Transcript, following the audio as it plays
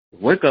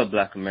Wake up,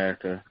 Black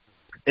America.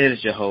 It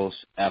is your host,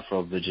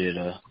 Afro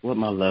Vegeta, with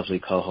my lovely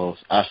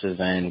co-host, Asha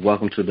Zane.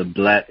 Welcome to the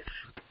Black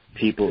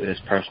People is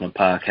Personal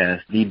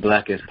podcast, the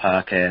blackest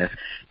podcast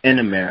in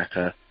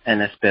America, and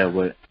that's spelled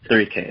with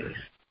 3 Ks.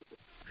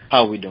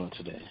 How are we doing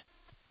today?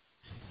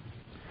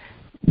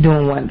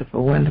 Doing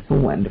wonderful, wonderful,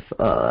 wonderful.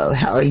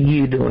 How are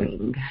you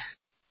doing?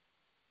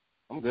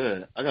 I'm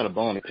good. I got a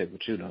bone to pick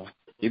with you, though.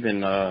 You've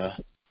been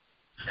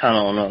kind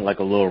of on like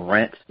a little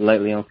rant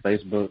lately on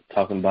Facebook,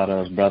 talking about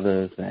us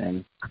brothers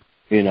and,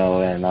 you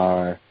know, and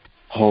our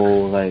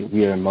whole, like,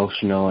 we are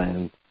emotional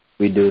and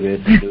we do this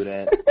and do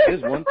that.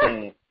 There's one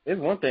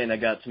thing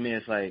that got to me.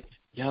 It's like,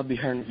 y'all be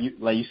hurting,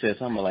 like you said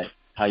something like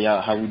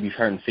how we be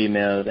hurting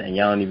females and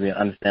y'all don't even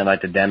understand,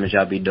 like, the damage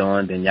y'all be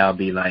doing. Then y'all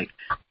be, like,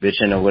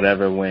 bitching or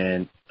whatever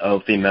when a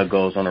female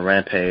goes on a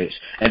rampage.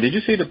 And did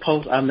you see the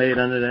post I made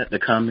under that, the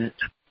comment?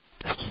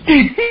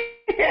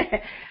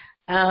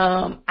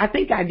 I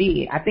think I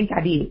did.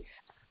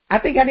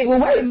 Well,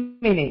 wait a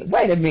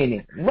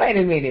minute.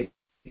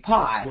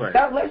 Pause. Right.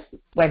 So let's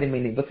wait a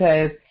minute,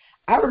 because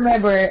I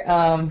remember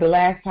the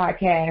last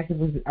podcast, it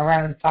was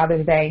around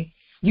Father's Day,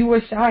 you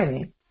were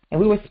shining and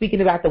we were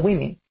speaking about the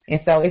women. And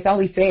so it's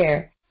only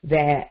fair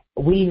that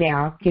we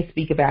now can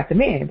speak about the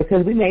men,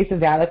 because we made some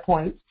valid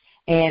points.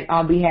 And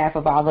on behalf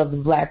of all of the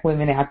black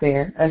women out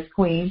there, us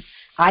queens,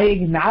 I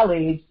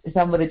acknowledge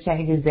some of the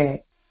changes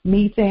that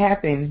need to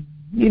happen,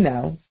 you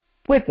know,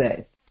 with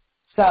us.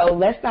 So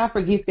let's not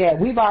forget that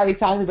we've already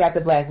talked about the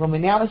black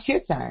woman. Now it's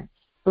your turn,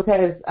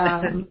 because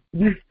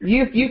you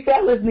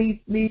fellas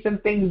need some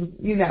things,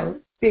 you know,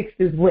 fixed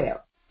as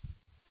well.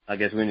 I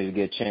guess we need to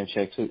get chin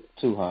check too,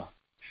 huh?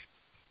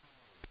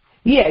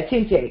 Yeah,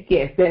 chin check.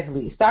 Yes,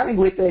 definitely. Starting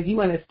with us, you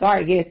want to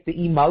start, yes,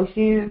 the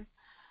emotions.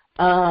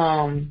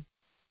 Okay,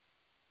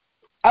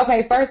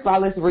 first of all,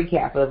 let's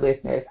recap for the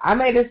listeners. I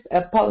made a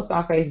post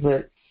on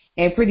Facebook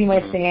and pretty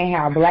much saying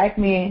how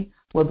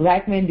what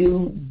black men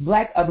do,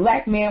 a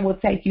black man will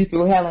take you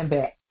through hell and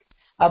back.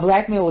 A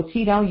black man will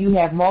cheat on you,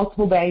 have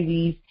multiple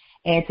babies,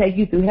 and take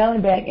you through hell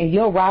and back, and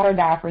you'll ride or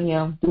die for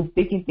him through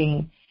thick and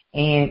thin.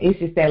 And it's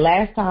just that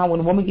last time when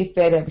a woman gets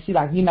fed up, she's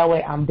like, you know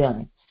what, I'm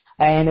done.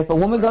 And if a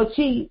woman go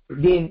cheat,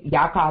 then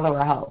y'all call her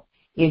a hoe.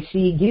 If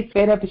she gets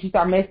fed up and she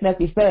start messing up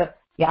your stuff,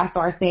 y'all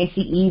start saying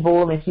she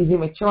evil and she's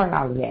immature and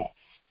all of that.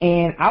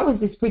 And I was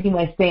just pretty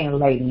much saying,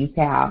 ladies,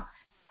 how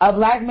a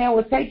black man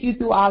will take you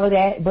through all of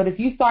that, but if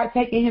you start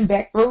taking him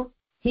back through,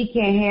 he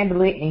can't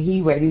handle it and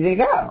he's ready to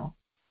go.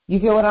 You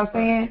feel what I'm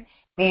saying?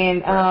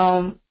 And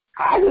I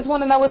just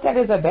want to know what that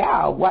is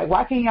about.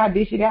 Why can't y'all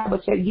dish it out,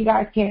 but you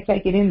guys can't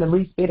take it in the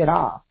least bit at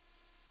all?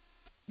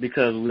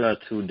 Because we are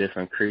two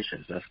different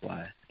creatures, that's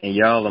why. And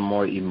y'all are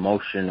more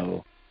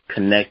emotional,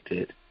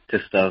 connected to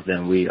stuff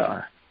than we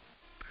are.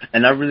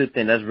 And I really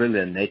think that's really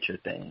a nature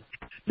thing.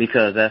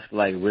 Because that's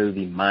like really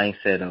the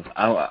mindset of,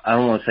 I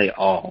don't want to say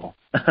all,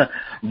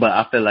 but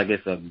I feel like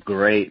it's a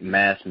great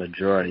mass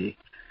majority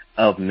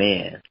of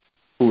men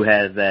who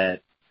has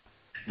that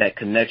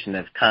connection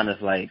that's kind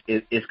of like,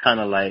 it's kind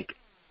of like,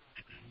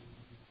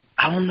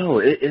 I don't know,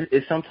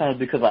 it's sometimes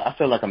because I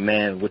feel like a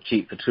man would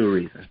cheat for 2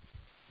 reasons.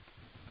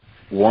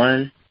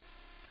 1,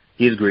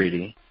 he's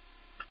greedy,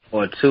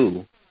 or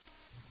 2,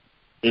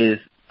 is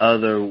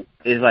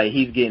like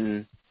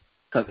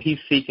he's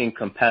seeking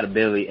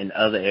compatibility in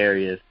other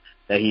areas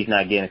that he's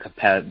not getting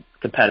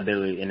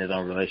compatibility in his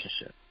own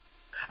relationship.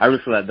 I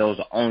really feel like those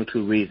are only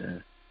 2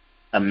 reasons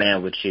a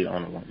man would cheat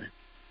on a woman.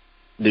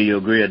 Do you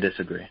agree or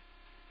disagree?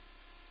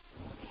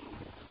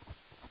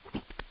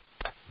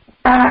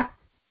 I'm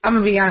going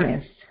to be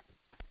honest.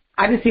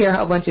 I just hear a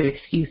whole bunch of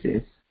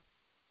excuses.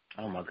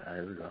 Oh, my God.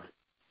 Here we go.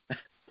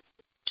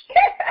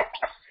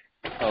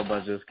 A whole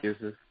bunch of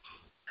excuses.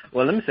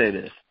 Well, let me say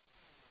this.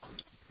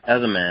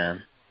 As a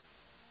man,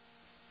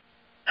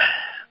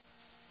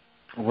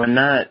 we're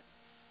not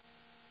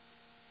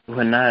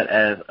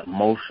as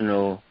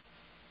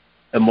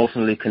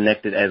emotionally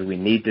connected as we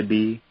need to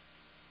be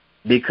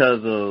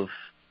because of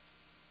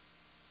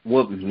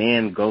what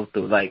men go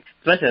through. Like,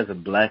 especially as a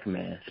black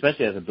man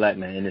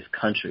in this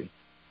country.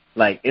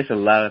 Like, it's a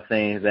lot of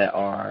things that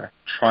are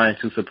trying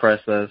to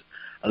suppress us,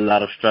 a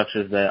lot of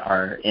structures that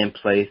are in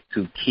place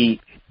to keep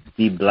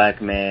the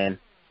black man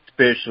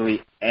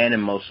spiritually and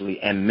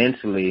emotionally and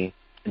mentally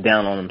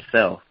down on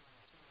himself.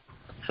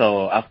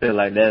 So I feel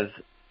like there's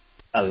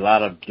a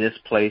lot of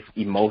displaced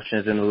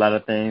emotions in a lot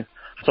of things.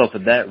 So for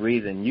that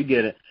reason,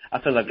 I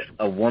feel like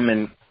a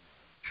woman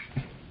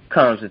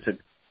comes into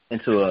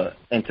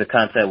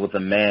contact with a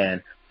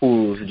man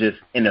who's just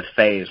in a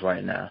phase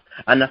right now.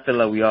 And I feel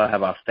like we all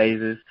have our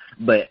phases,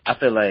 but I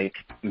feel like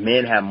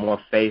men have more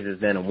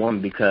phases than a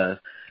woman because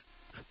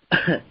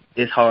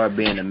it's hard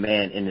being a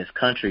man in this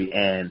country,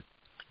 and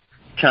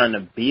trying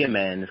to be a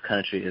man in this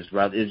country is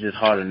just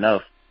hard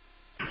enough,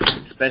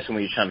 especially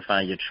when you're trying to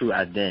find your true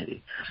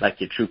identity,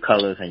 like your true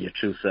colors and your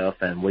true self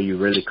and where you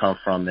really come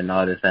from and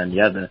all this and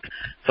the other.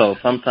 So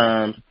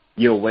sometimes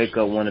you'll wake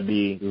up, want to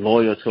be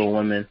loyal to a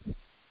woman,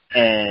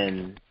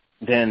 and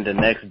then the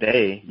next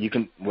day you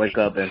can wake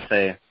up and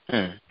say,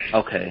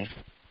 okay,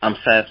 I'm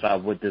satisfied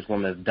with what this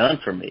woman has done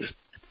for me.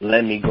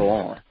 Let me go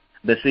on.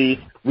 But see,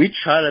 we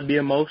try to be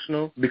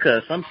emotional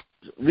because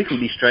we can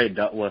be straight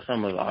dog. Well,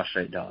 some of us are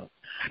straight dogs,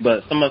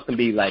 but some of us can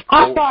be like.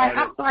 I'm sorry.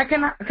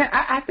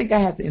 I think I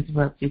have to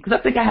interrupt you because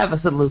I think I have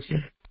a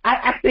solution.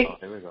 I think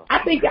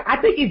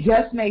it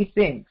just made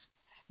sense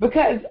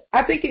because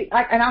I think it.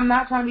 And I'm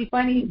not trying to be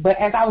funny, but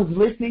as I was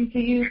listening to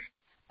you,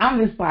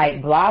 I'm just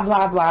like blah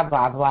blah blah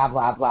blah blah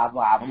blah blah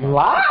blah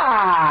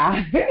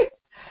blah.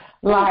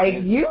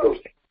 Like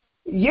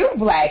you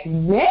black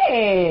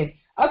men.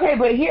 Okay,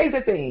 but here's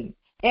the thing.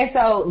 And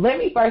so let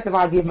me first of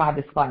all give my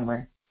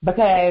disclaimer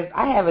because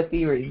I have a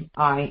theory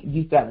on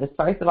you fellas.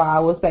 First of all, I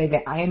will say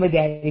that I am a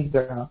daddy's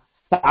girl.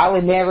 So I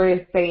would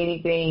never say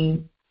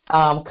anything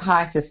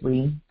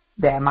consciously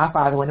that my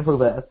father wouldn't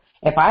approve of.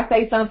 If I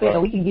say something,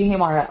 and we can get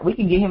him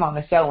on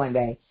the show one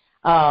day.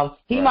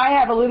 He might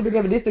have a little bit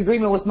of a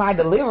disagreement with my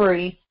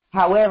delivery.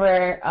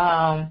 However,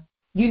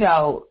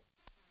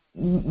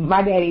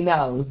 my daddy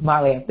knows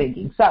my way of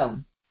thinking. So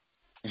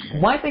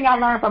one thing I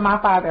learned from my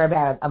father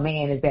about a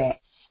man is that,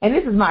 and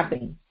this is my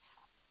thing,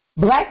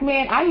 black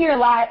men, I hear a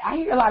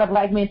lot of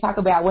black men talk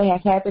about what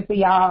has happened to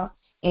y'all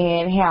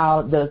and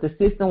how the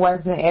system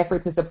works in an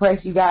effort to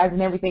suppress you guys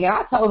and everything, and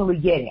I totally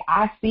get it.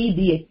 I see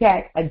the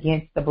attack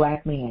against the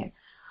black man.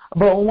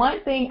 But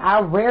one thing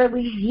I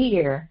rarely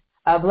hear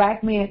a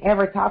black man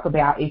ever talk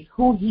about is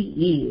who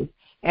he is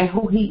and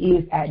who he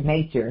is at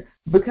nature.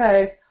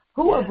 Because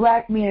who a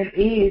black man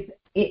is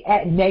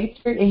at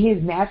nature in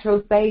his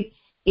natural state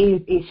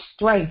is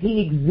strength.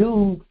 He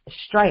exudes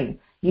strength.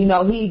 He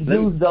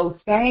exudes those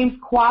same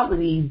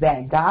qualities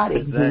that God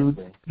exudes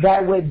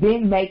that would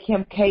then make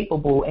him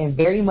capable and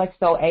very much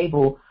so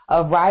able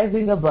of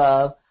rising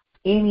above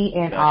any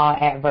and all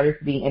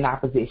adversity and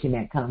opposition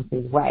that comes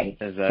his way.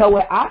 Exactly. So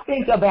when I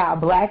think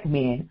about black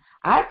men,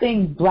 I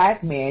think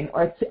black men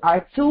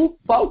are too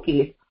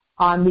focused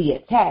on the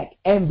attack.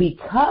 And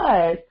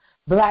because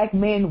black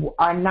men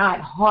are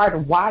not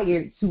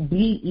hardwired to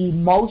be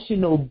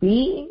emotional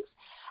beings,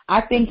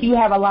 I think you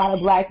have a lot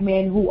of black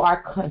men who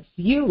are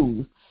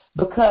confused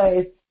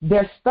because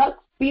they're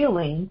stuck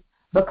feeling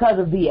because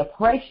of the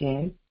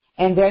oppression,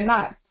 and they're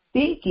not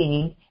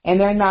thinking, and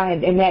they're not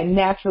in that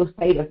natural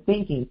state of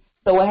thinking.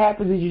 So what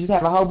happens is you just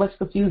have a whole bunch of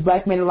confused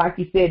black men, and like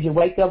you said, you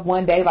wake up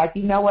one day like,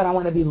 you know what, I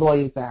want to be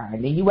loyal to her.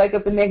 And then you wake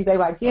up the next day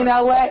like, you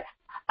know what,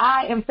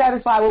 I am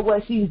satisfied with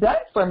what she's done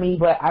for me,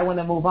 but I want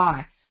to move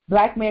on.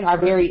 Black men are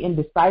very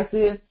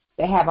indecisive.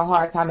 They have a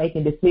hard time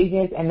making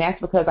decisions, and that's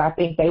because I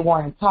think they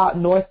weren't taught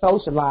nor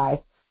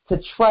socialized to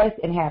trust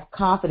and have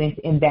confidence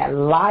in that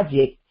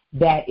logic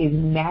that is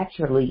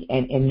naturally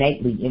and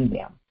innately in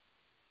them.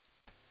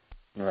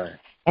 Right.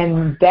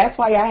 And that's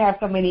why I have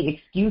so many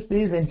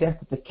excuses and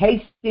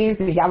justifications.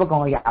 And y'all were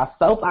going y'all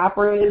soap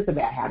operas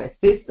about how the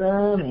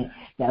system and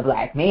the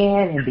black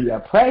man and the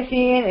oppression,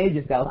 and it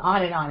just goes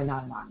on and on and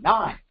on and on and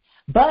on.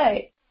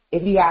 But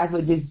if you guys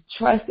would just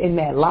trust in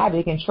that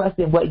logic and trust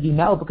in what you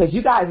know, because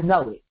you guys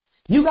know it.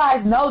 You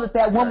guys know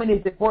that woman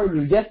isn't for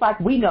you, just like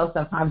we know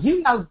sometimes.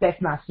 You know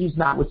she's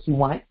not what you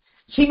want.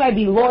 She may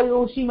be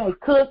loyal, she may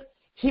cook,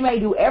 she may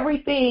do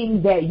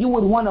everything that you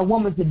would want a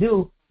woman to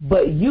do,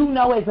 but you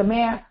know as a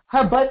man,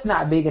 her butt's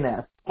not big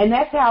enough. And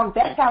that's how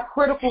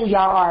critical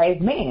y'all are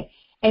as men.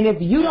 And if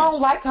you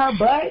don't like her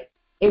butt,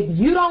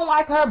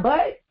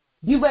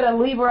 you better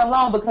leave her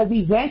alone, because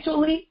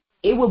eventually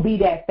it will be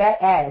that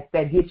fat ass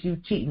that gets you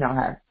cheating on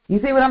her.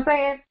 You see what I'm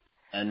saying?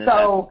 And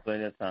so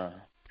plenty of time.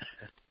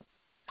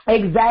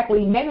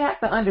 Exactly. Men have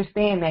to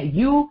understand that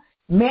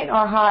men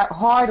are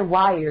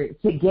hardwired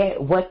to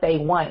get what they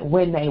want,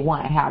 when they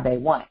want, how they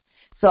want.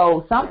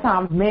 So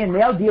sometimes men,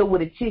 they'll deal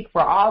with a chick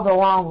for all the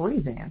wrong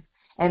reasons.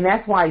 And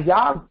that's why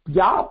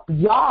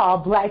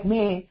y'all black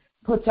men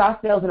put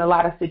yourselves in a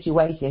lot of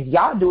situations.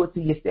 Y'all do it to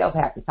yourself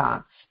half the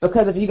time.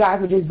 Because if you guys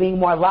were just being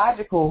more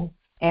logical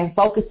and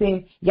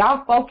focusing,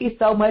 y'all focus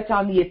so much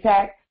on the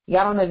attack,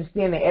 y'all don't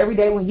understand that every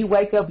day when you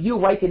wake up, you're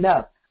waking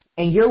up.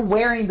 And you're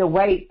wearing the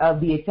weight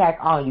of the attack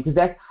on you, because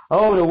that's,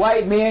 the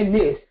white man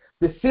this,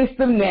 the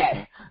system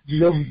that,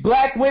 the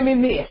black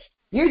women this.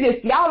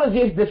 Y'all are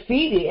just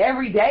defeated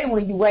every day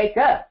when you wake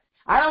up.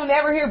 I don't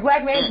ever hear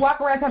black men walk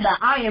around talking about,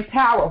 I am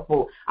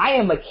powerful, I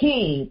am a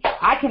king,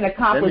 I can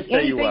accomplish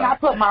anything I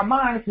put my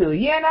mind to,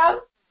 you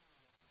know?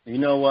 You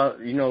know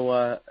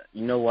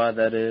why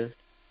that is?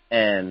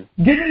 And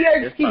give me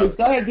your excuse.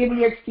 Go ahead, give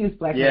me your excuse,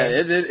 black man. Yeah,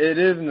 it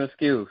is an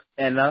excuse.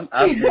 And I've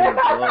been dwelling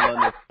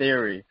on this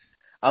theory.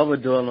 I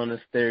would dwell on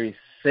this theory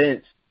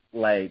since,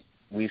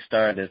 we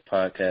started this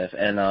podcast.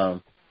 And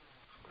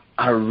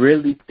I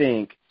really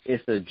think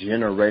it's a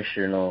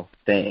generational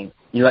thing.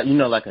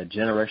 Like a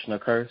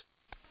generational curse?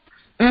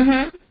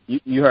 Mm-hmm.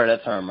 You heard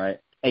that term, right?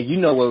 And you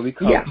know where we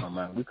come from,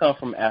 right? We come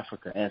from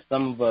Africa. And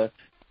some of us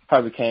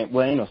probably came,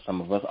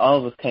 some of us, all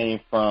of us came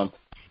from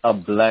a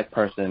black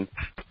person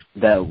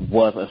that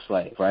was a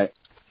slave, right?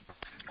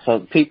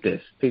 So peep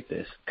this.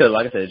 Because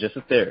like I said, it's just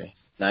a theory.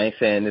 Now, I ain't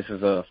saying this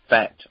is a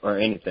fact or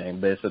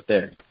anything, but it's a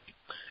theory.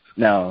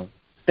 Now,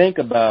 think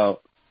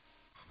about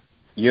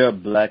you're a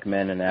black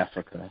man in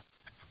Africa,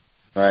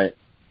 right?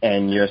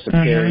 and you're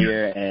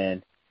superior,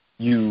 and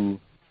you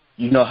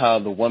know how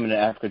the woman in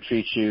Africa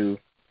treats you,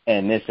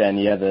 and this and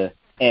the other,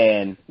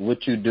 and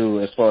what you do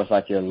as far as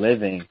like your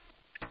living,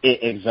 it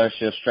exerts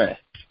your strength,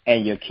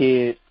 and your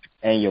kids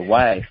and your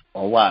wife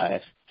or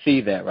wives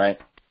see that, right?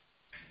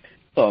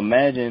 So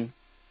imagine,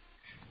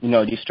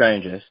 these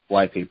strangers,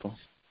 white people,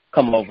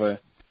 come over,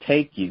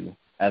 take you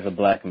as a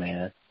black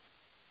man,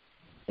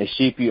 they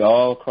ship you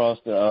all across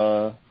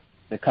all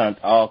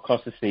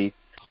across the sea,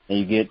 and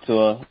you get to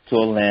a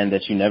land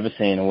that you never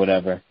seen or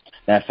whatever.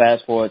 Now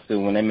fast forward to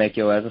when they make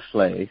you as a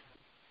slave,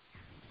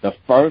 the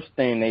first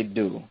thing they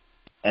do,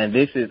 and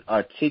this is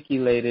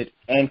articulated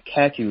and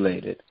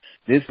calculated,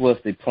 this was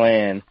the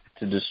plan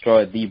to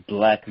destroy the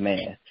black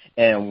man.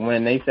 And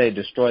when they say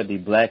destroy the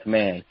black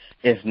man,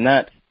 it's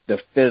not the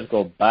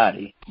physical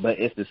body, but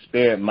it's the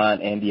spirit,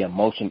 mind, and the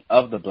emotion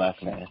of the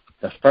black man.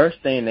 The first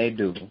thing they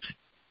do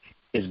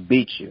is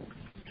beat you.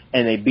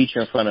 And they beat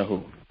you in front of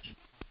who?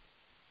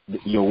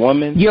 Your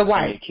woman, your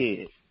wife, and your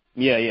kids.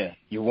 Yeah,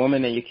 your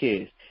woman and your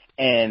kids.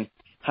 And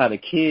how the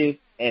kids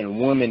and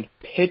women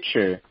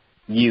picture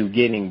you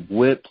getting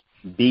whipped,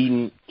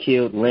 beaten,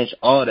 killed, lynched,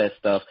 all that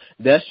stuff,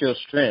 that's your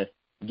strength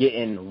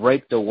getting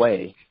raped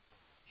away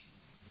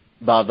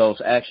by those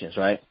actions,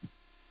 right?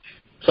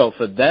 So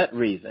for that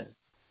reason,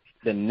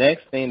 the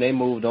next thing they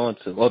moved on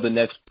to, or the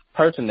next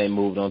person they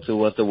moved on to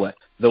was the what?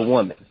 The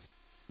woman.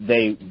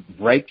 They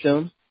raped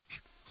them,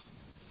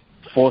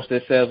 forced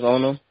themselves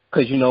on them.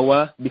 Because you know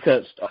why?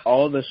 Because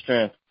all the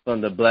strength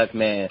from the black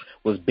man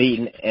was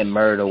beaten and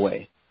murdered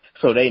away.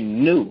 So they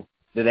knew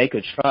that they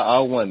could try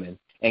our women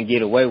and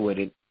get away with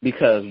it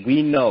because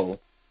we knew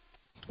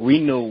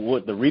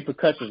what the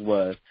repercussions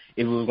was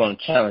if we were going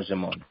to challenge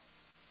them on it.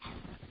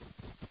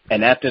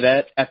 And after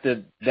that,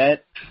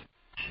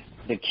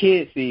 the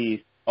kid sees,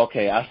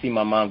 okay, I see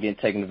my mom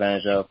getting taken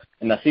advantage of,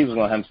 and I see what's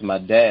going to happen to my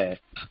dad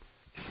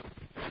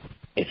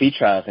if he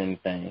tries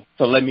anything.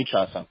 So let me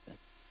try something.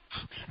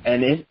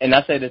 And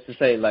I say this to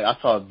say, like, I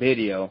saw a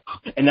video,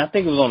 and I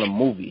think it was on a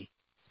movie,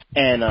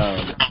 and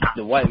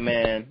the white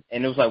man,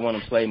 and it was like one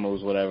of them slave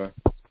moves, whatever,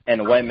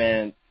 and the white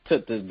man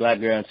took this black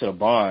girl into the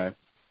barn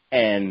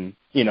and,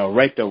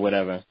 raped her,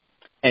 whatever,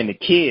 and the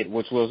kid,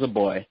 which was a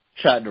boy,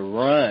 tried to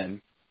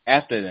run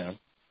after them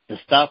to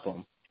stop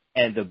them,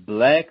 and the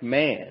black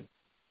man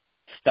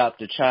stopped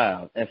the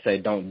child and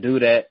said, don't do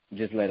that,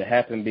 just let it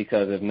happen,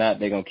 because if not,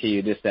 they're going to kill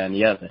you, this, that, and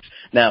the other.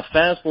 Now,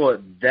 fast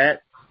forward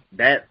that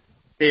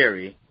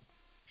theory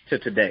to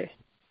today.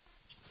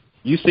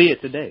 You see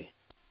it today.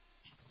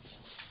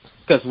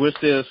 Because we're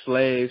still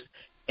slaves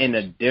in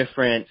a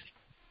different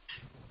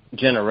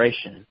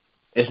generation.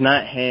 It's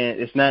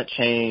not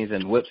chains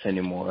and whips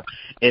anymore.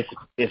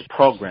 It's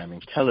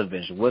programming,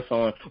 television, what's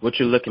on, what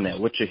you're looking at,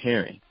 what you're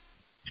hearing.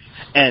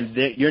 And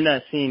you're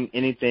not seeing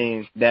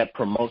anything that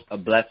promotes a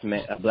black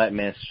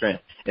man's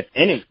strength. If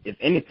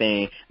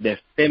anything, they're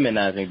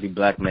feminizing the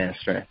black man's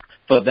strength.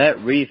 For that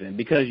reason,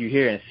 because you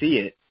hear and see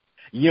it,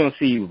 you don't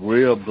see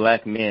real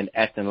black men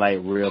acting like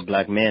real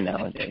black men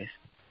nowadays.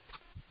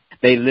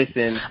 They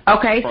listen.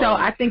 Okay, so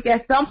I think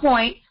at some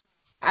point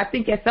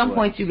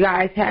you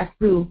guys have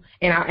to,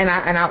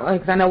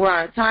 because I know we're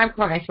on a time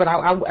crunch, but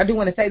I do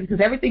want to say this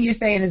because everything you're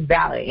saying is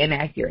valid and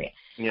accurate.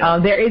 Yeah.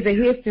 There is a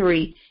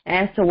history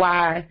as to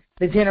why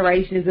the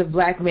generations of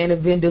black men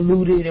have been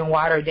diluted and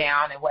watered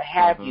down and what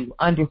have you.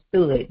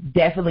 Understood,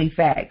 definitely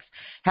facts.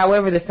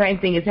 However, the same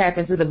thing has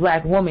happened to the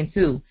black woman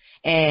too.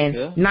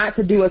 And not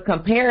to do a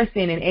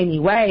comparison in any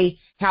way,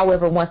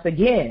 however, once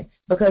again,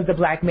 because the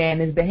black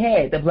man is the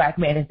head, the black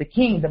man is the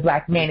king, the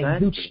black man is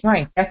huge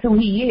strength. That's who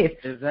he is.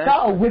 Exactly.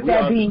 So with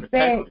that being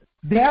said,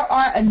 there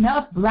are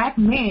enough black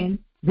men,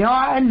 there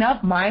are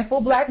enough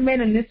mindful black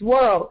men in this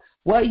world.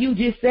 What you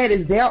just said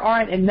is there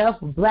aren't enough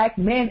black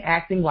men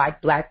acting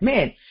like black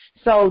men.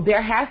 So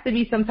there has to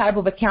be some type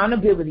of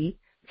accountability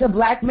to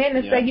black men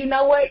and say, you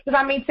know what?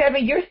 Because,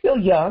 Tevin, you're still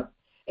young.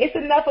 It's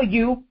enough of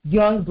you,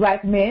 young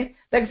black men,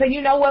 that say,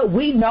 you know what?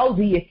 We know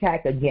the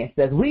attack against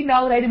us. We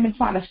know they've been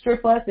trying to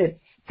strip us and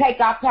take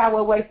our power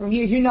away from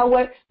years. You know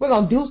what? We're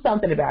going to do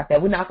something about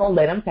that. We're not going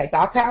to let them take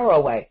our power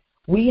away.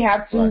 We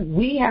have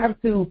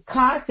to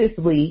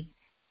consciously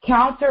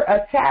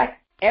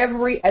counterattack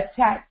every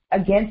attack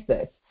against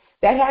us.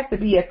 That has to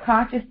be a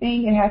conscious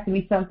thing. It has to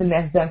be something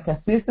that's done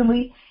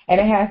consistently, and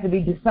it has to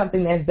be just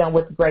something that's done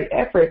with great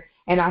effort.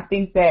 And I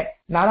think that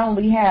not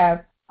only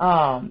have,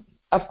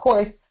 of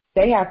course,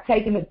 they have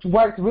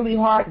worked really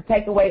hard to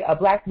take away a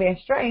black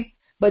man's strength,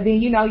 but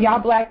then, y'all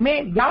black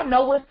men, y'all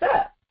know what's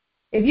up.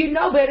 If you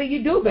know better,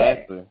 you do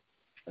better.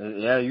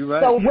 Exactly. Yeah, you're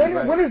right. So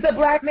what is the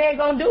black man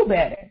going to do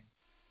better?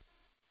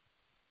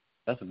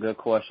 That's a good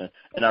question.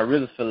 And I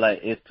really feel like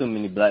it's too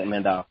many black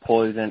men that are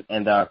poisoned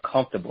and that are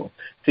comfortable.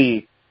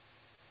 See,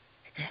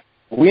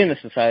 we're in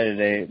a society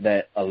today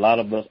that a lot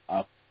of us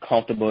are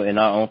comfortable in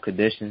our own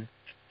conditions,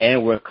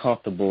 and we're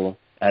comfortable,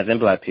 as in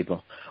black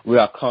people, we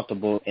are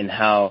comfortable in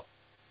how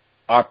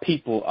our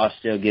people are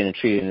still getting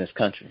treated in this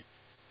country.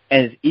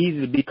 And it's easy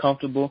to be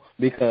comfortable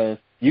because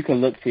you can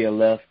look to your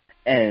left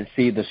and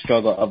see the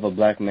struggle of a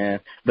black man.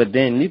 But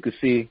then you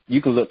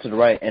can look to the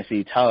right and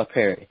see Tyler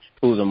Perry,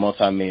 who's a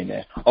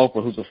multimillionaire,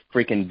 Oprah, who's a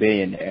freaking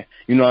billionaire.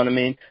 You know what I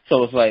mean?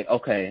 So it's like,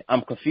 okay,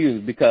 I'm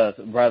confused because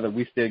rather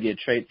we still get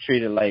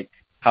treated like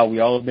how we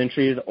always been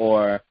treated,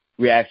 or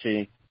we're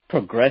actually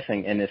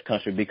progressing in this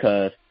country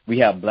because we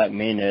have black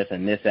millionaires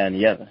and this, that, and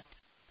the other.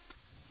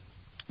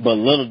 But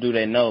little do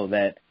they know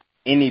that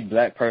any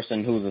black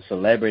person who's a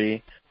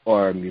celebrity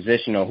or a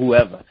musician or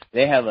whoever,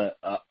 they have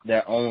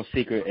their own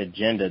secret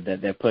agenda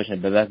that they're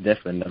pushing, but that's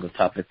definitely another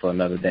topic for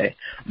another day.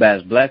 But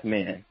as black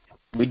men,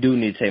 we do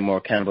need to take more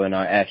accountable in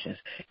our actions.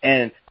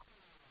 And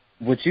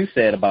what you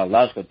said about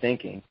logical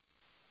thinking,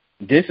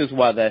 this is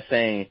why they're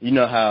saying, you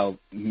know how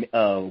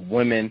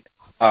women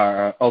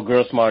are,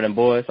 girls smarter than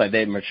boys, like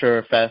they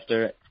mature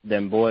faster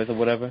than boys or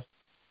whatever?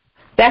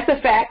 That's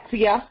a fact,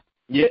 yeah.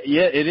 Yeah,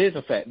 it is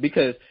a fact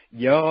because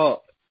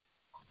y'all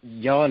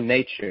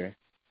nature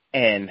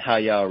and how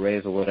y'all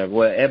raised or whatever,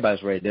 well,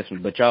 everybody's raised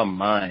different, but y'all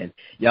mind,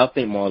 y'all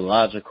think more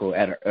logical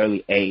at an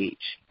early age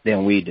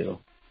than we do.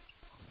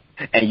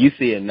 And you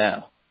see it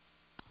now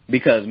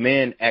because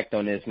men act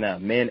on this now.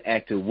 Men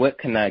act to, what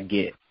can I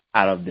get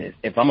out of this?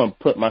 If I'm going to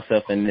put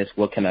myself in this,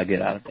 what can I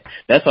get out of it?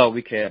 That's all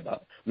we care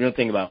about. We don't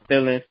think about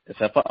feelings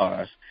except for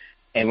ours,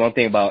 and we don't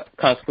think about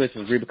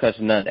consequences,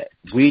 repercussions, none of that.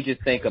 We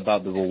just think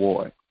about the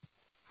reward.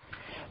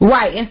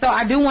 Right, and so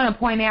I do want to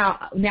point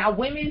out, now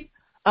women,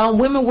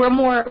 we're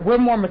more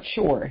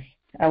mature.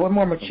 We're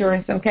more mature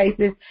in some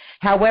cases.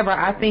 However,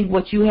 I think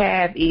what you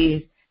have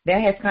is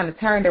that has kind of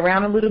turned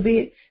around a little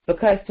bit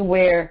because to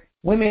where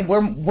women,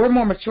 we're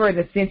more mature in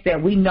the sense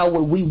that we know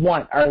what we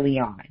want early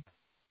on.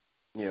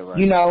 Yeah, right.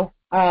 You know,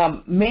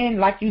 men,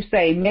 like you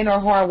say, men are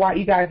hardwired.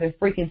 You guys are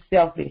freaking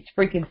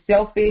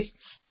selfish,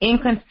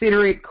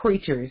 inconsiderate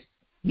creatures.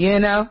 You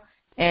know,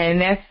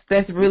 and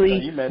that's really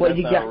you made what that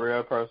you sound got.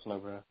 Real personal,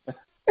 bro.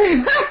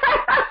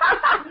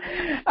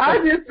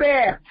 I'm just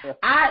saying.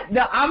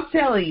 I'm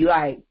telling you,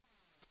 like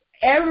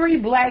every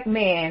black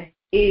man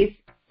is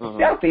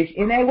selfish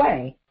in a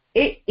way.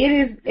 It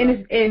is,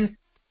 and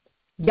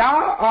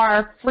y'all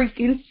are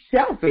freaking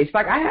selfish.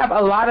 Like I have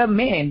a lot of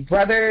men,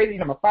 brothers, you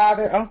know, my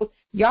father, uncle.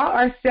 Y'all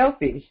are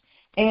selfish,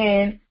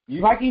 and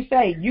like you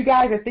say, you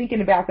guys are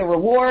thinking about the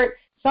reward.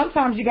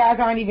 Sometimes you guys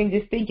aren't even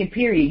just thinking.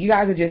 Period. You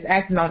guys are just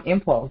acting on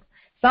impulse.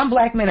 Some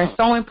black men are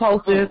so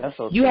impulsive.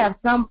 You have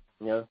some.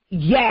 Yeah.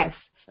 Yes.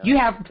 You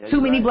have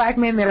too many black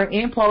men that are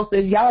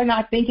impulsive. Y'all are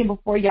not thinking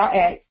before y'all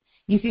act.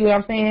 You see what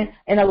I'm saying?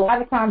 And a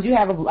lot of times you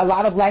have a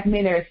lot of black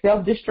men that are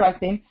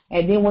self-destructing,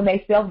 and then when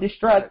they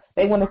self-destruct,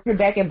 they want to sit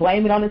back and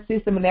blame it on the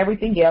system and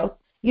everything else.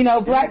 You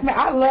know, black men,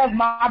 I love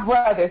my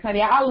brothers,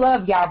 honey. I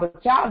love y'all,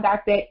 but y'all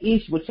got that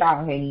issue with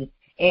y'all, honey.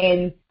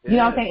 And, you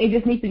know what I'm saying? It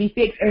just needs to be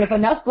fixed. And if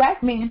enough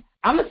black men,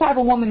 I'm the type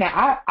of woman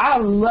that I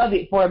love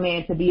it for a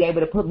man to be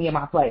able to put me in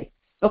my place.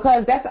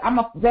 Because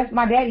that's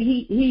my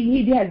daddy.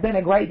 He has done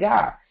a great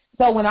job.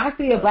 So when I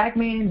see a black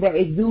man that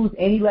exudes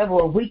any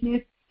level of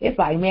weakness, it's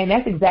like, man,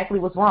 that's exactly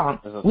what's wrong.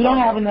 We don't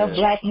have enough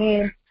black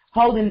men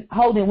holding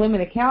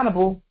women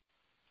accountable.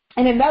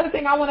 And another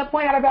thing I want to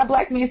point out about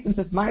black men, since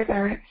it's my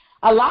turn,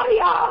 a lot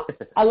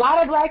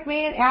of black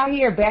men out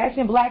here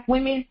bashing black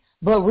women,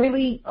 but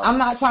really, I'm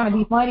not trying to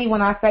be funny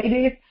when I say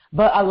this,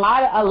 but a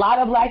lot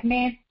of black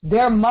men,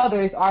 their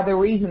mothers are the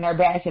reason they're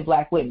bashing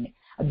black women.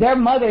 Their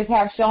mothers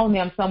have shown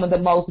them some of the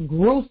most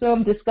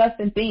gruesome,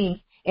 disgusting things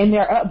in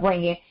their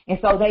upbringing, and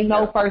so they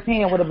know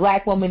firsthand what a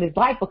black woman is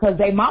like because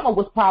their mama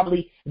was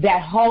probably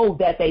that hoe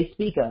that they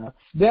speak of.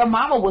 Their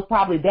mama was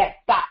probably that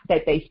thought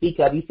that they speak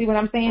of. You see what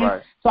I'm saying?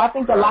 Right. So I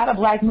think a lot of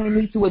black men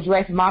need to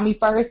address mommy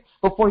first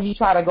before you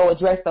try to go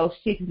address those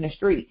chicks in the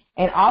street.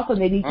 And also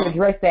they need to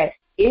address that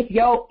if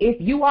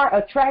you are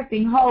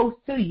attracting hoes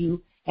to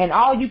you and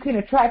all you can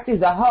attract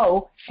is a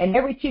hoe and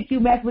every chick you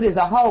mess with is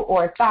a hoe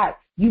or a thought,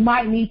 you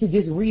might need to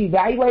just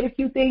reevaluate a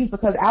few things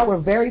because our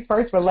very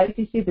first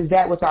relationship is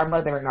that with our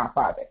mother and our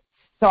father.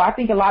 So I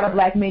think a lot of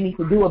black men need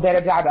to do a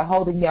better job of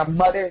holding their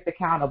mothers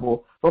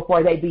accountable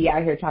before they be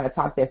out here trying to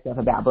talk that stuff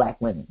about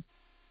black women.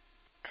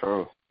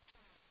 True.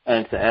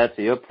 And to add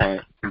to your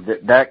point,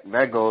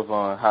 that goes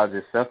on how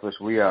just selfish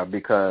we are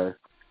because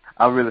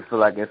I really feel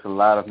like it's a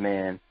lot of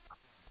men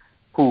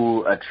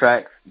who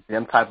attract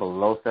them type of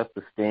low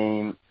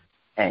self-esteem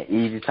and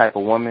easy type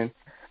of woman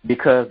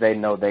because they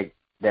know that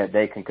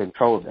they can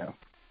control them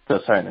to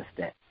a certain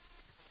extent.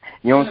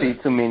 You don't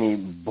see too many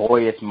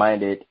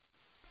boyish-minded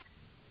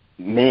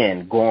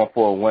men going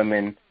for a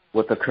woman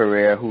with a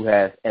career who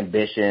has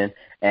ambition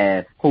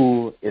and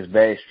who is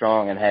very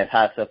strong and has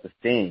high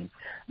self-esteem.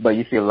 But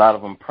you see a lot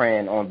of them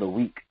preying on the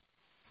weak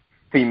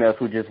females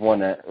who just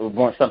want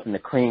something to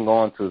cling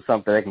on to,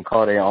 something they can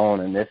call their own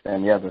and this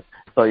and the other.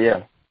 So,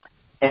 yeah.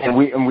 And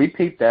we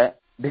peep that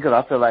because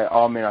I feel like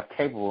all men are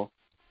capable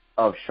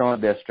of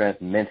showing their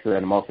strength mentally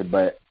and emotionally,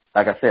 but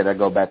like I said, I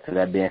go back to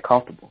that being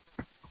comfortable.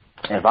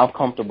 And if I'm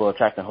comfortable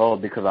attracting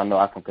hoes because I know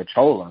I can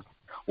control them,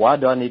 why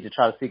do I need to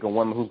try to seek a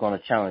woman who's going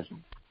to challenge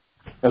me?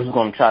 Or who's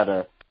going to try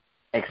to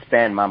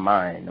expand my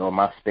mind or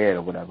my spirit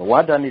or whatever?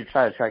 Why do I need to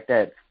try to attract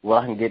that? Well,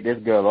 I can get this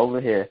girl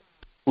over here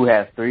who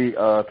has 3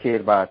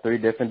 kids by 3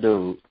 different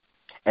dudes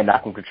and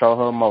not can control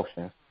her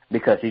emotions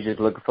because she's just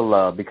looking for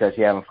love because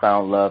she haven't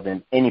found love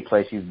in any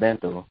place she's been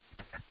through.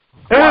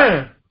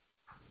 Why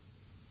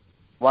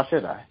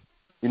should I?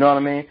 You know what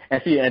I mean?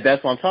 And see, and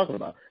that's what I'm talking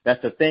about.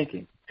 That's the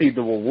thinking. See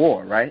the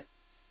reward, right?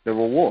 The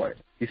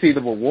reward. You see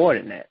the reward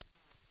in that.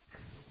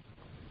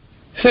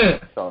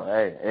 So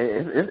hey,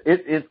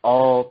 it is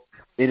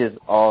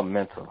all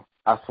mental.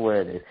 I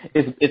swear it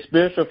is. It's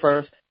spiritual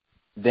first,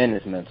 then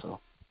it's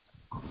mental.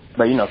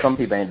 But you know, some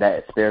people ain't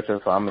that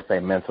spiritual, so I'm gonna say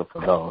mental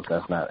for those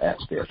that's not as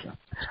spiritual.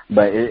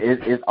 But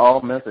it's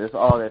all mental. It's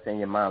all that's in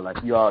your mind.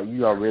 Like you are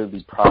really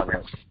the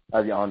product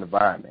of your own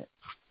environment.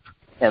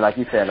 And like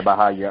you said about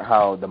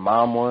how the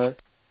mom was,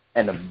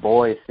 and the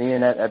boy is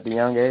seeing that at the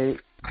young age,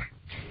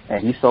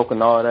 and he's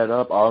soaking all that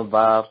up, all the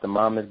vibes the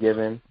mom is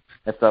giving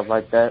and stuff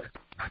like that.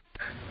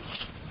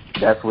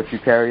 That's what you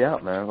carry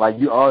out, man. Like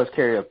you always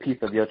carry a piece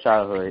of your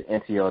childhood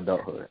into your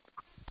adulthood.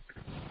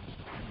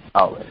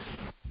 Always.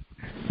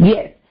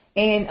 Yes,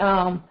 and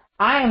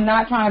I am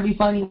not trying to be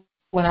funny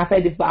when I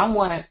say this, but I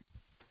want,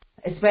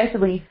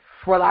 especially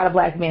for a lot of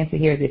black men to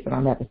hear this, and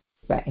I'm about to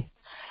say,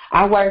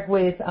 I work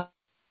with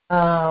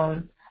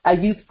a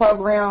youth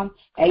program,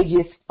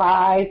 ages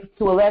 5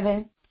 to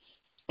 11,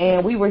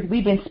 and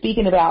we've been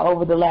speaking about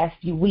over the last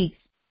few weeks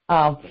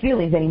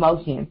feelings and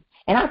emotions.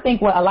 And I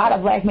think what a lot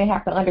of black men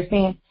have to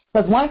understand,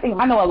 because one thing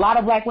I know a lot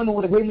of black women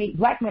would agree with me,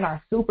 black men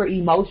are super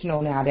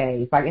emotional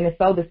nowadays, like, and it's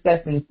so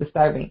disgusting, it's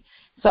disturbing.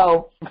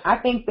 So I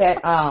think that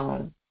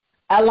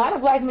a lot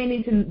of black men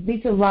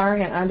need to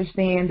learn and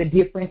understand the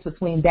difference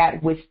between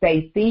that which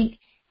they think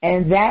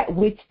and that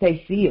which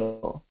they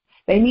feel.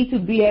 They need to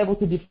be able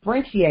to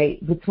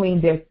differentiate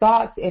between their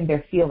thoughts and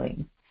their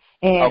feelings.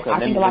 And okay, I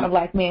think a lot of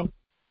black men,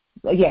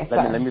 yes.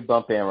 Let me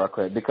bump in real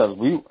quick, because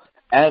we,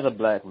 as a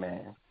black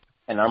man,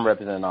 and I'm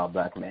representing all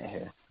black men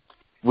here,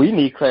 we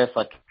need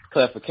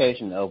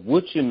clarification of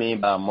what you mean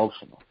by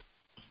emotional.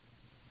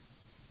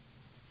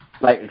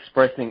 Like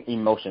expressing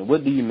emotion.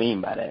 What do you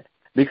mean by that?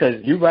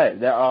 Because you're right,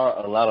 there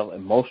are a lot of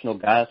emotional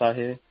guys out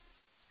here.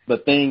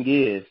 But thing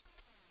is,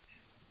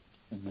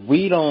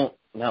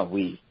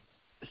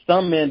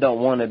 some men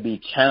don't want to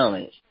be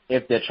challenged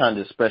if they're trying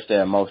to express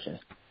their emotions.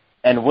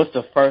 And what's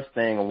the first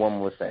thing a woman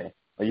would say?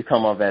 Or you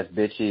come off as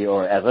bitchy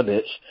or as a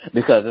bitch,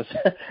 because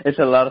it's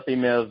a lot of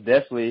females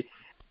definitely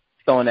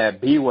throwing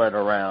that B word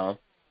around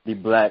the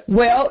black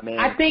man.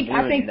 I think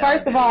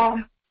first of all,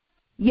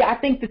 I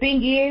think the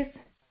thing is,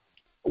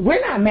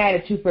 we're not mad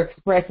at you for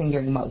expressing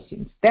your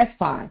emotions. That's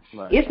fine.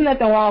 Right. It's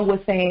nothing wrong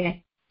with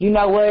saying, you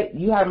know what,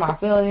 you hurt my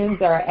feelings,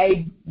 or,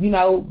 hey, you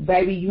know,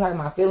 baby, you hurt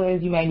my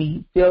feelings, you made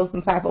me feel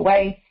some type of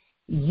way.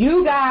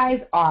 You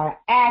guys are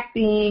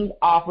acting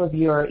off of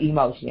your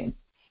emotions.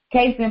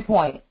 Case in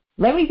point,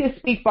 let me just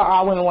speak for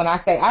all women when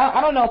I say,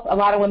 I don't know if a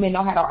lot of women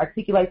know how to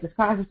articulate this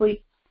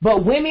consciously,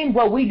 but women,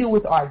 what we do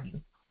is argue.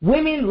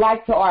 Women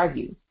like to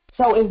argue.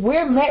 So if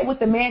we're met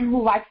with a man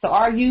who likes to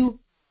argue,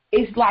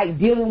 it's like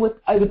dealing with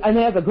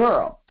another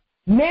girl.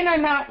 Men are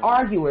not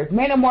arguers.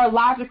 Men are more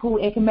logical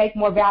and can make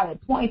more valid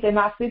points and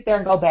not sit there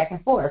and go back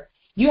and forth.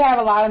 You have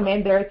a lot of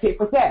men that are tit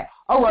for tat.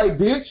 All right,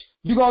 bitch,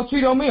 you gonna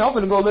cheat on me? I'm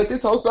gonna go let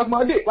this hoe suck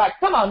my dick. Like,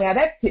 come on now,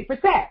 that's tit for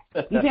tat.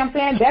 You see what I'm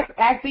saying? That's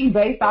acting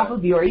based off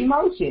of your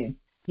emotions.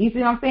 You see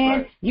what I'm saying?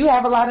 Right. You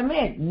have a lot of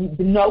men,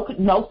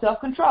 no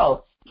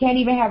self-control. Can't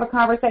even have a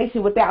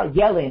conversation without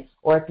yelling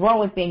or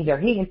throwing things or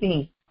hitting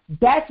things.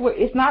 That's where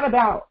it's not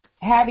about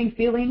having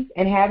feelings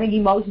and having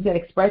emotions and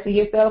expressing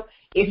yourself.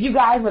 If you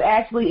guys would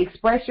actually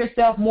express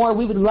yourself more,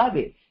 we would love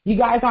it. You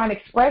guys aren't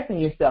expressing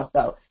yourself,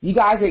 though. You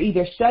guys are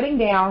either shutting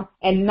down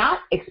and not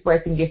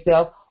expressing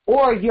yourself,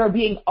 or you're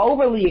being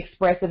overly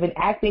expressive and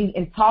acting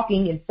and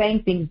talking and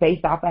saying things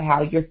based off of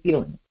how you're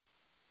feeling.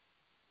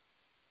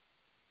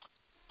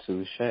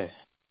 Touche.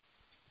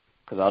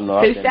 Because I know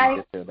I've been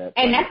to that.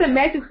 And that's a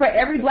message for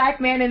every black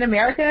man in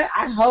America.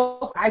 I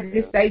hope I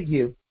just saved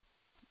you.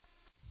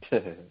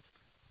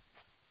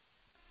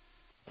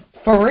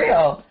 For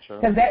real,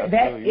 because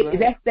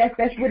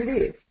that's what it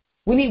is.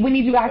 We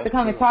need you guys to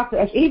come and talk to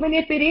us, even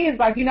if it is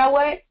like, you know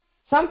what?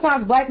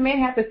 Sometimes black men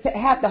have to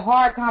have the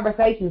hard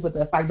conversations with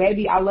us. Like,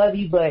 baby, I love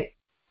you, but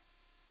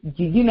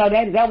you know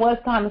that was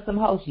kind of some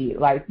hoe shit.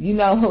 Like, you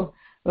know,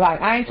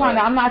 like I ain't trying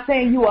to. I'm not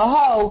saying you a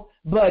hoe,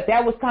 but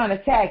that was kind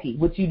of tacky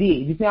what you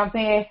did. You see what I'm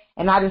saying?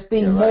 And I just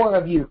think more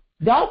of you.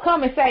 Don't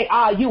come and say,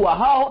 you a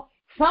hoe.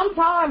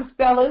 Sometimes,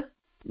 fellas,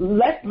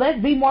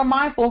 let's be more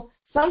mindful.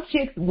 Some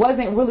chicks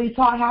wasn't really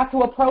taught how to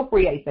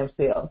appropriate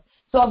themselves.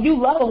 So if you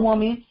love a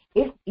woman,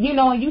 and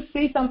you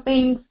see some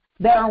things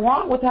that are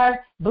wrong with her,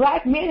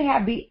 black men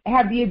have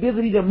the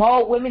ability to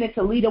mold women and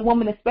to lead a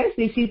woman,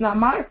 especially if she's not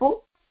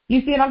mindful.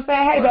 You see what I'm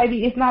saying? Hey,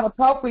 baby, it's not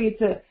appropriate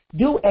to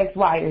do X,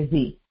 Y, or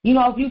Z. You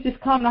know, if you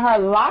just come to her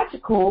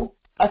logical,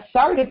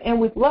 assertive,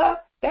 and with love,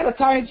 that'll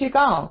turn a chick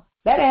on.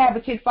 That'll have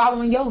a chick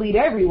following your lead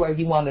everywhere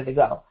you want her to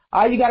go.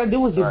 All you got to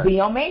do is just be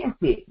on man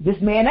shit.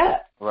 Just man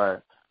up. Right.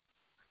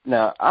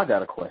 Now, I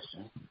got a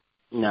question.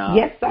 Now,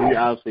 yes, sir. We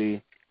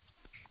obviously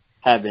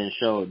have been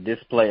shown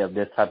display of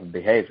this type of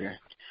behavior.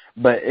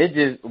 But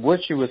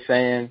what you were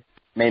saying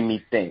made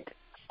me think.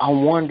 I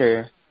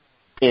wonder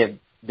if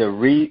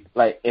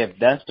if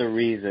that's the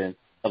reason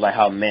of like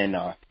how men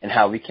are and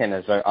how we can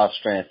exert our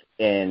strength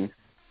in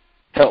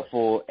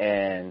helpful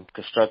and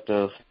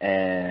constructive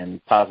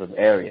and positive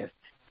areas.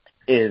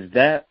 Is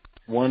that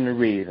one of the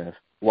reasons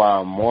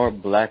why more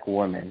black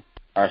women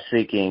are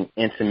seeking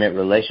intimate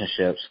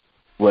relationships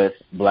with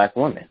black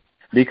women?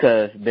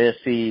 Because they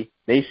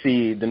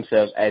see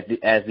themselves as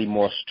the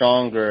more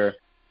stronger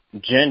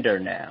gender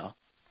now,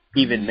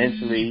 even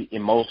mentally,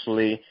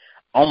 emotionally,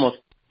 almost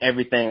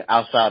everything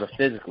outside of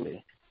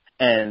physically.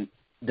 And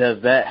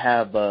does that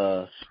have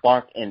a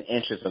spark and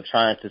interest of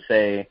trying to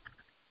say,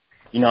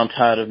 I'm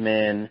tired of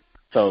men,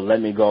 so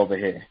let me go over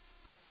here?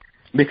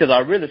 Because I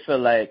really feel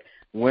like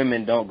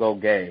women don't go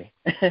gay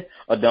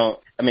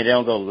they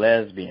don't go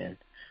lesbian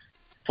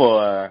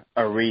for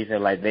a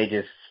reason, like they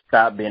just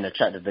stop being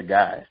attracted to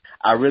guys.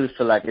 I really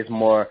feel like it's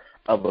more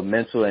of a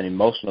mental and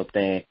emotional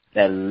thing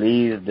that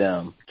leads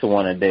them to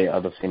want to date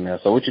other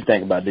females. So what you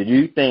think about it? Do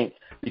you think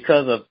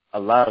because of a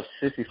lot of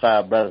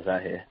 65 brothers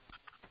out here,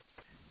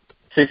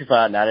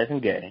 65 not as in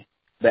gay,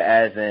 but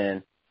as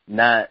in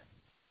not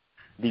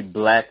the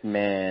black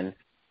man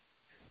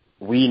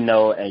we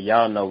know and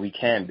y'all know we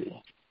can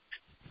be,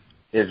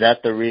 is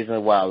that the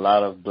reason why a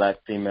lot of black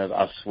females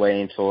are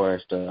swaying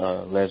towards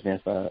the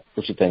lesbian side?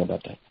 What you think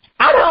about that?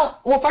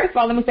 Well, first of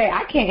all, let me say,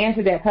 I can't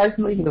answer that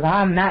personally because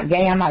I'm not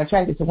gay. I'm not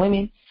attracted to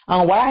women.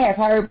 What I have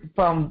heard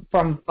from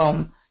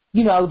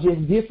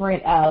just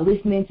different,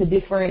 listening to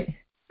different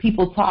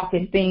people talk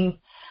and things,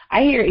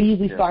 I hear it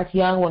usually starts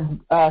young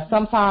when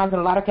sometimes, in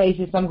a lot of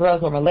cases, some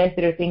girls are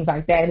molested or things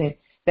like that, and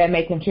that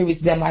may contribute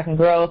to them liking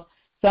girls.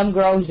 Some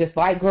girls just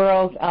like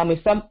girls.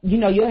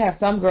 You'll have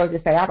some girls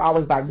that say, I've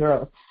always liked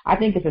girls. I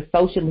think it's a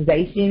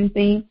socialization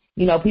thing.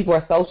 People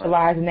are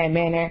socialized in that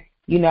manner.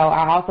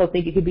 I also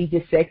think it could be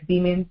just sex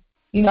demons.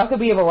 It could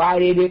be a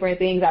variety of different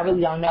things. I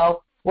really don't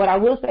know. What I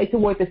will say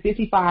toward the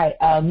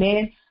 55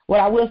 men,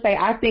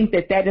 I think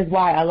that is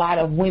why a lot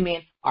of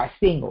women are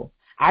single.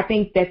 I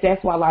think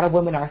that's why a lot of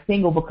women are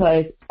single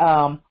because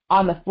on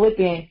the flip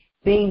end,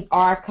 things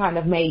are kind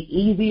of made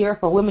easier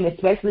for women,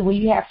 especially when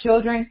you have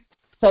children.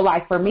 So,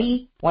 like, for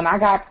me, when I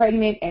got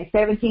pregnant at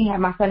 17, had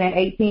my son at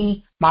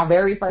 18, my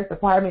very first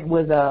apartment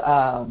was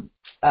a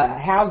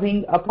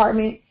housing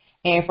apartment.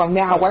 And from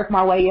there, I worked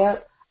my way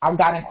up. I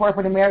got in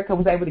corporate America,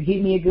 was able to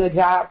get me a good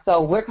job.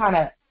 So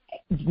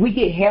we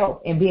get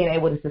help in being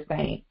able to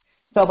sustain.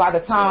 So by the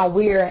time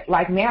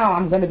now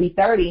I'm going to be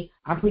 30,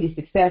 I'm pretty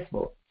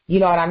successful. You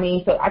know what I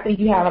mean? So I think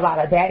you have a lot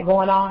of that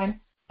going on.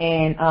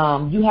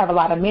 And you have a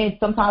lot of men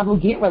sometimes who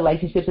get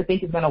relationships and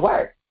think it's going to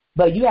work.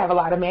 But you have a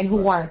lot of men who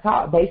weren't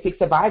taught basic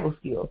survival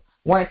skills,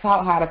 weren't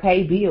taught how to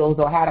pay bills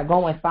or how to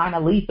go and sign a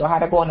lease or how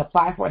to go and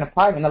apply for an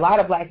apartment. A lot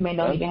of black men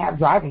don't even have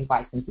driving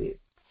licenses.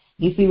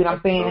 You see what I'm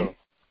saying?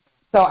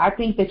 So I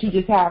think that you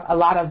just have a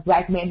lot of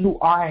black men who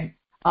aren't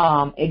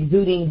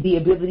exuding the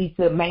ability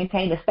to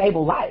maintain a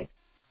stable life.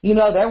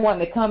 They're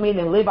wanting to come in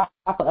and live off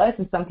of us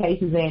in some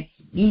cases, and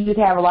you just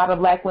have a lot of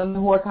black women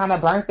who are kind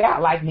of burnt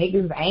out, like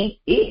niggas ain't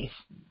ish.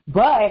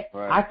 But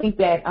I think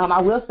that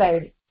I will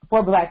say,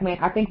 for black men,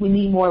 I think we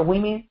need more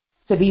women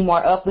to be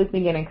more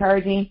uplifting and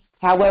encouraging.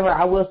 However,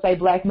 I will say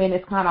black men,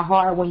 it's kind of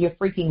hard when you're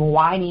freaking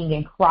whining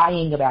and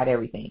crying about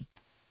everything.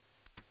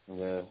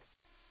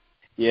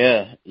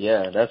 Yeah,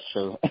 that's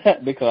true.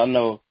 Because I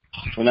know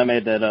when I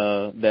made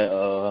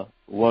that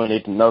women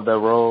need to know their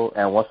role,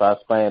 and once I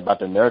explained about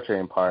the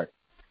nurturing part,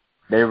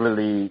 they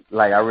really,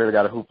 I really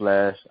got a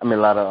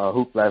lot of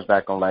hoop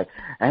flashback on, I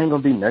ain't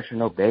going to be nurturing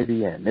no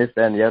baby and this,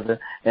 that, and the other.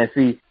 And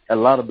see, a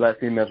lot of black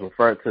females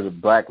refer to the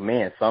black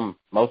men,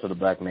 most of the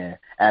black men,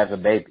 as a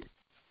baby.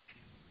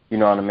 You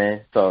know what I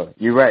mean? So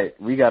you're right.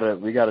 We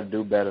gotta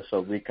do better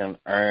so we can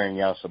earn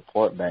y'all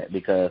support back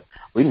because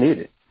we need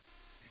it.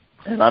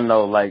 And I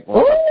know,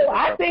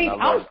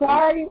 I'm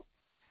sorry.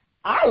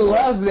 I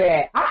love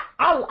that.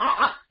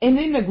 And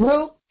in the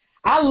group,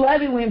 I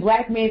love it when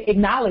black men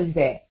acknowledge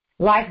that.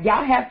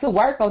 Y'all have to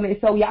work on it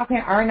so y'all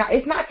can earn.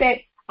 It's not that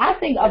I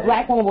think a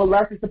black woman will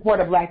love to support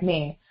a black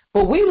man,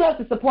 but we love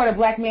to support a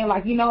black man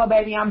you know what,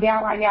 baby, I'm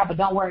down right now, but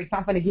don't worry,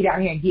 I'm going to get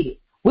out here and get it.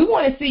 We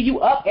want to see you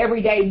up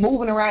every day,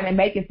 moving around and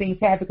making things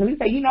happen because we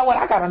say, you know what,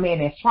 I got a man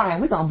that's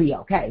trying. We're going to be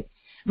okay.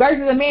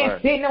 Versus a man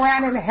sitting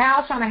around in the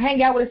house trying to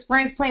hang out with his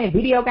friends playing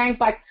video games.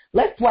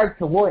 Let's work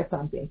towards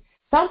something.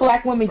 Some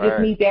black women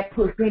just need that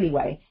push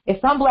anyway.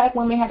 If some black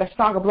women had a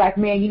stronger black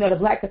man,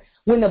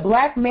 when the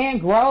black man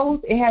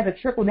grows, it has a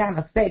trickle-down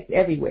effect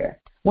everywhere.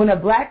 When a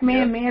black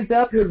man mans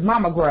up, his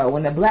mama grow.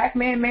 When the black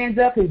man mans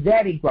up, his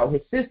daddy grow,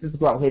 his sisters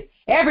grow,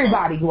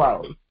 everybody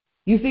grows.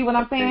 You see what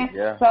I'm saying?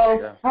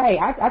 Hey,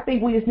 I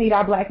think we just need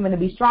our black men to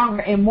be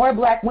stronger and more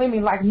black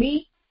women like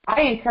me.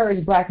 I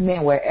encourage black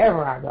men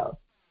wherever I go.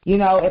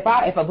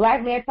 If a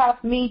black man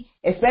talks to me,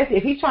 especially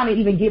if he's trying to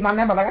even get my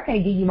number, I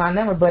can't give you my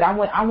number, but I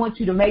want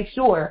you to make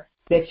sure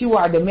that you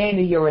are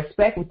demanding your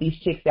respect with these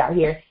chicks out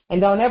here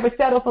and don't ever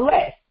settle for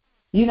less.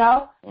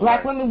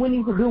 Black women, we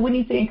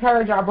need to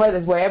encourage our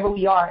brothers wherever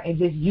we are and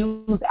just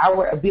use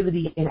our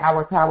ability and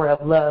our power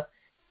of love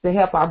to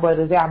help our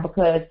brothers out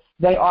because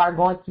they are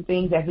going through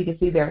things. As we can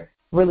see, they're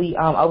really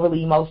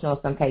overly emotional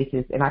in some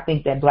cases. And I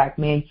think that black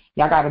men,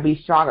 y'all got to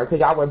be stronger because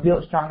y'all were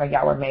built stronger.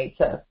 Y'all were made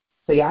tough.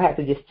 So y'all have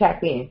to just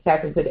tap into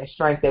that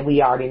strength that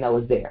we already know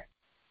is there.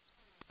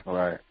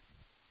 Right.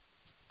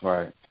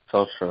 Right.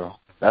 So true.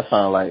 That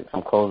sounds like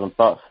some closing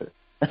thoughts.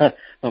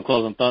 Some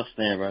closing thoughts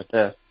stand right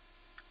there.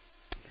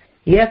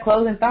 Yeah,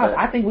 closing thoughts.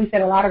 I think we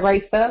said a lot of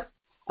great stuff.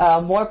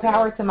 More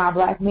power to my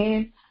black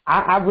men.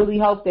 I really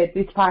hope that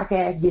this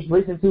podcast gets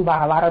listened to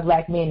by a lot of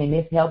black men, and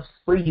this helps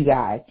free you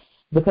guys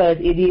because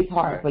it is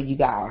hard for you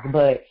guys.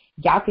 But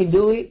y'all can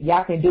do it.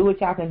 Y'all can do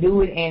it. Y'all can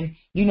do it. And,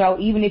 you know,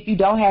 even if you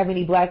don't have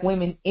any black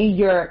women in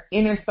your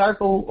inner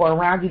circle or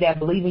around you that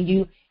believe in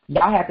you,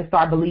 y'all have to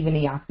start believing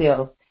in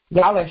yourselves.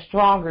 Y'all are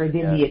stronger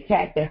than the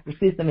attack that the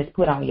system has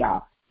put on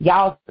y'all.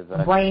 Y'all's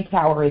brain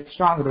power is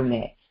stronger than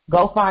that.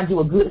 Go find you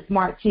a good,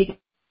 smart chick,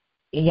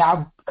 and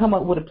y'all come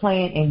up with a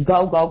plan and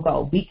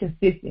go. Be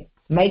consistent.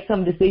 Make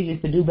some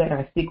decisions to do better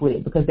and stick with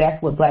it because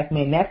that's what black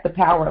men, that's the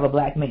power of a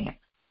black man.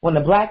 When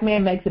a black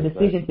man makes a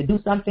decision to do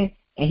something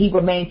and he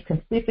remains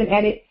consistent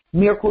at it,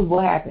 miracles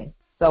will happen.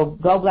 So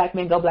go black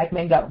men, go.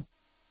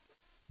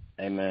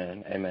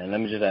 Amen.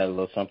 Let me just add a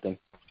little something.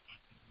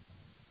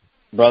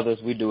 Brothers,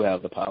 we do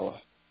have the power.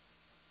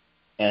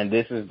 And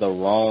this is the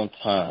wrong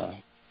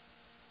time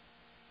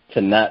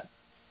to not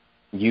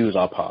use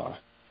our power.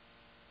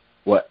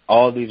 What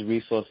all these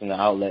resources and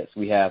outlets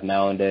we have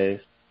nowadays,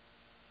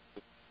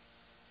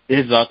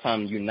 this is our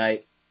time to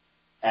unite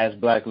as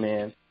black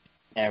men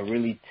and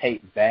really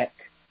take back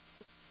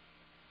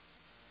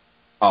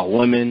our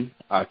women,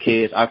 our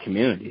kids, our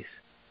communities.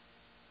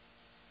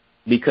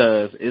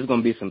 Because it's going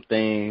to be some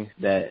things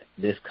that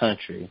this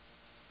country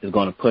is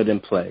going to put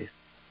in place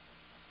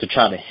to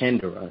try to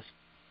hinder us.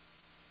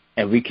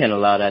 And we can't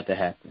allow that to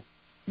happen.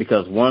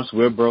 Because once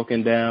we're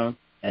broken down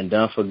and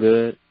done for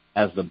good,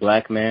 as the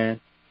black man,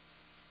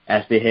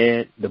 as the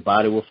head, the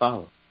body will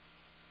follow.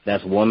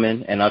 That's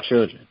women and our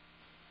children.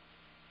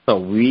 So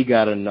we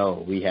got to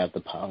know we have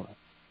the power.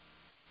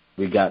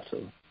 We got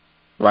to.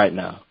 Right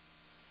now.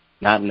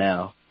 Not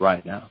now,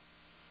 right now.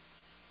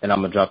 And I'm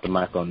going to drop the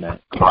mic on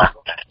that.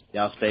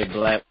 Y'all stay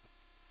black.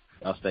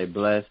 Y'all stay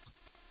blessed.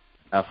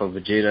 Alpha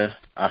Vegeta,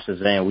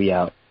 Shazam, we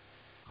out.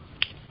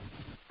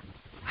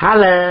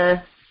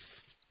 Holla.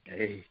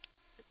 Hey.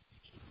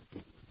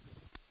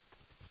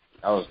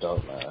 That was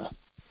dope, man.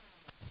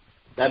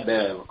 That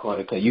bad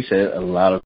recorded because you said a lot of